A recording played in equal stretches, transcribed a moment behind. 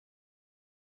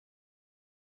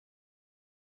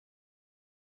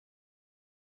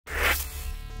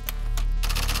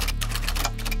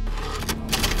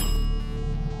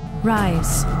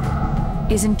Rise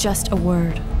isn't just a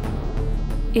word.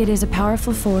 It is a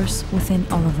powerful force within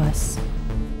all of us.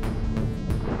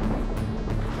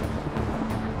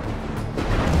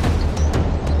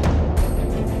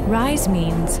 Rise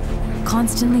means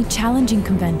constantly challenging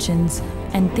conventions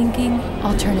and thinking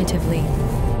alternatively.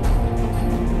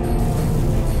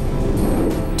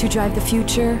 To drive the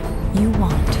future you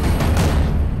want.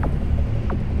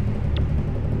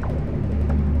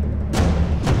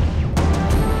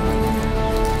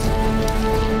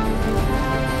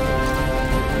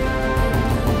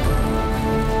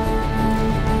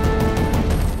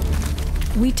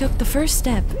 We took the first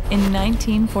step in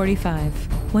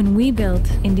 1945 when we built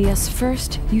India's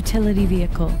first utility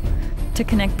vehicle to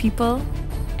connect people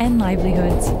and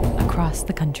livelihoods across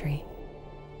the country.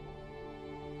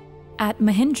 At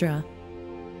Mahindra,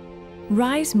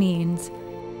 Rise means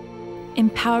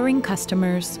empowering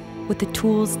customers with the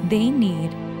tools they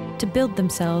need to build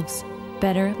themselves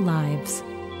better lives.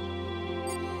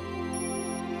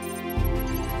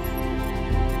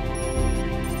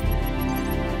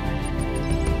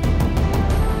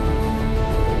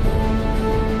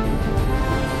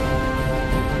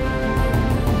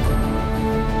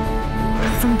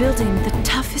 From building the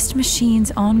toughest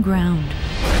machines on ground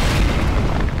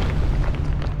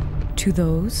to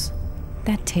those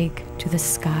that take to the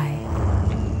sky.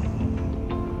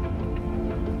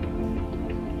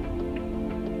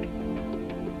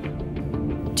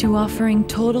 To offering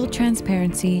total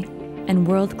transparency and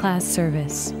world-class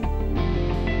service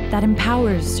that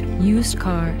empowers used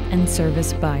car and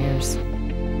service buyers.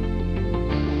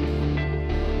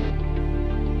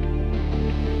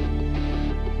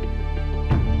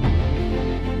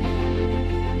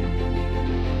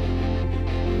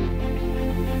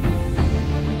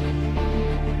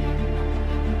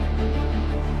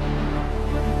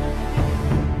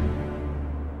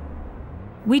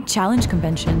 We challenge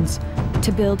conventions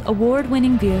to build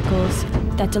award-winning vehicles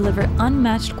that deliver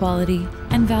unmatched quality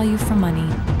and value for money.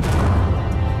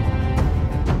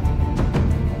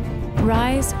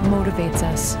 Rise motivates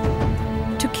us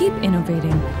to keep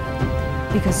innovating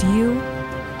because you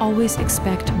always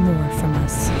expect more from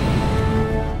us.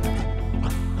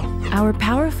 Our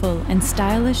powerful and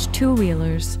stylish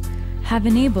two-wheelers have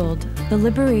enabled the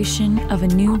liberation of a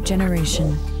new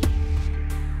generation.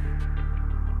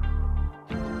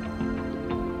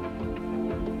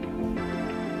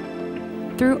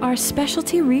 Through our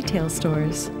specialty retail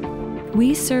stores,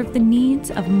 we serve the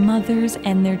needs of mothers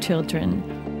and their children.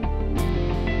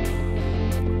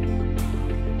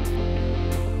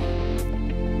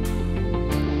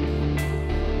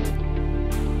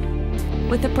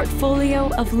 With a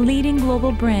portfolio of leading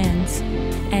global brands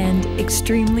and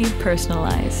extremely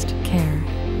personalized care.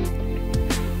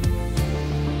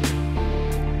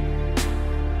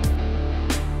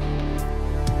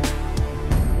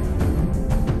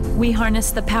 We harness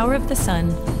the power of the sun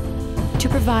to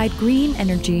provide green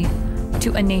energy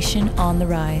to a nation on the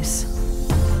rise.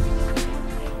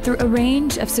 Through a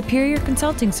range of superior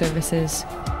consulting services,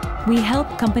 we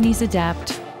help companies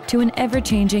adapt to an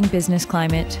ever-changing business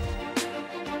climate.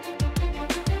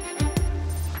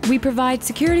 We provide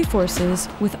security forces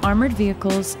with armored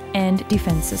vehicles and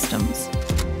defense systems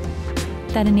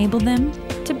that enable them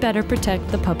to better protect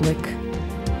the public.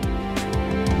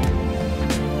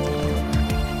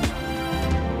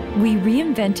 We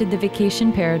reinvented the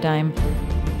vacation paradigm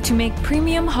to make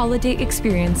premium holiday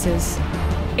experiences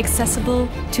accessible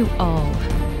to all.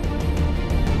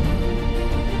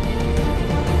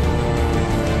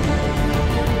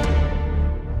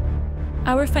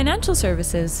 Our financial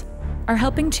services are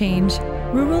helping change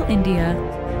rural India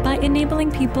by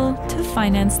enabling people to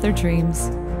finance their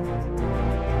dreams.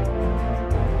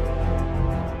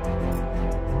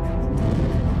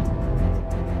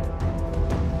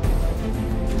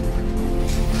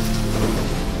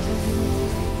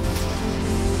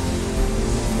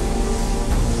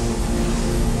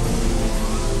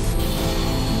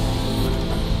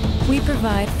 We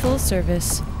provide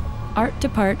full-service,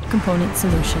 art-to-part component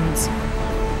solutions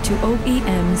to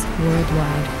OEMs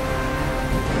worldwide.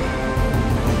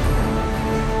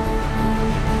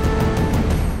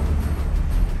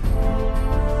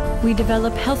 We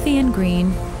develop healthy and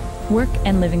green work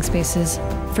and living spaces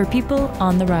for people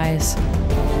on the rise.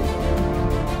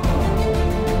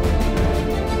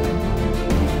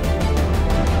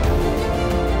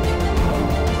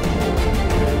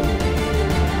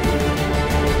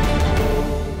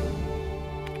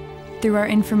 Through our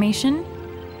information,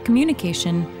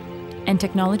 communication, and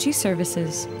technology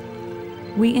services,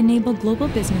 we enable global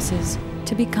businesses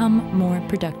to become more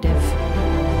productive.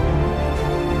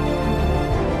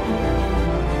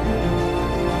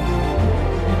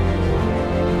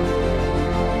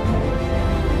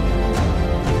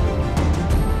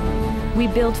 We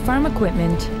build farm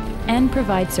equipment and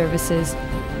provide services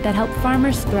that help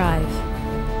farmers thrive,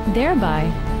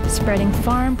 thereby spreading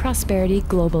farm prosperity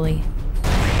globally.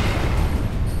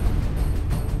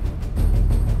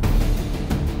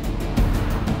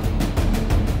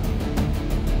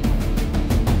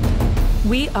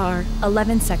 We are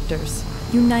 11 sectors,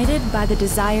 united by the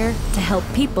desire to help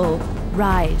people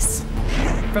rise.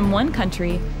 From one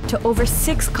country to over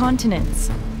 6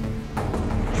 continents.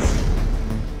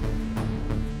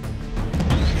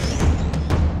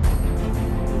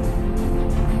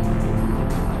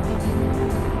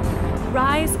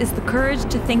 Rise is the courage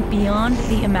to think beyond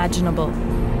the imaginable.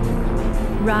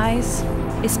 Rise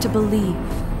is to believe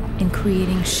in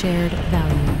creating shared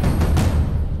value.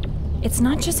 It's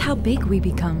not just how big we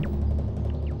become,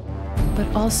 but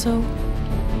also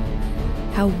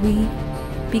how we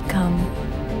become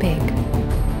big.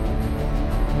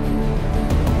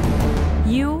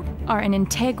 You are an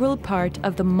integral part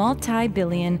of the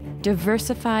multi-billion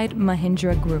diversified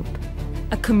Mahindra Group,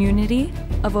 a community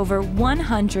of over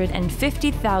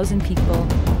 150,000 people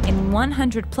in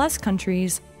 100+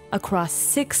 countries across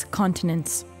 6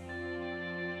 continents.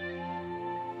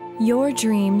 Your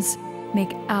dreams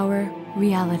make our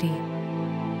reality.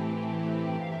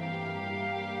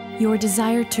 Your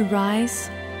desire to rise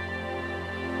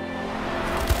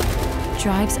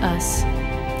drives us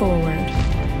forward.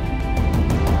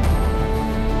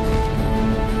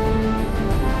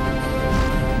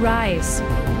 Rise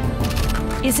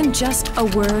isn't just a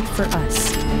word for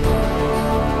us.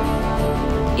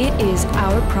 It is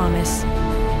our promise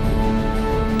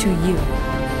to you.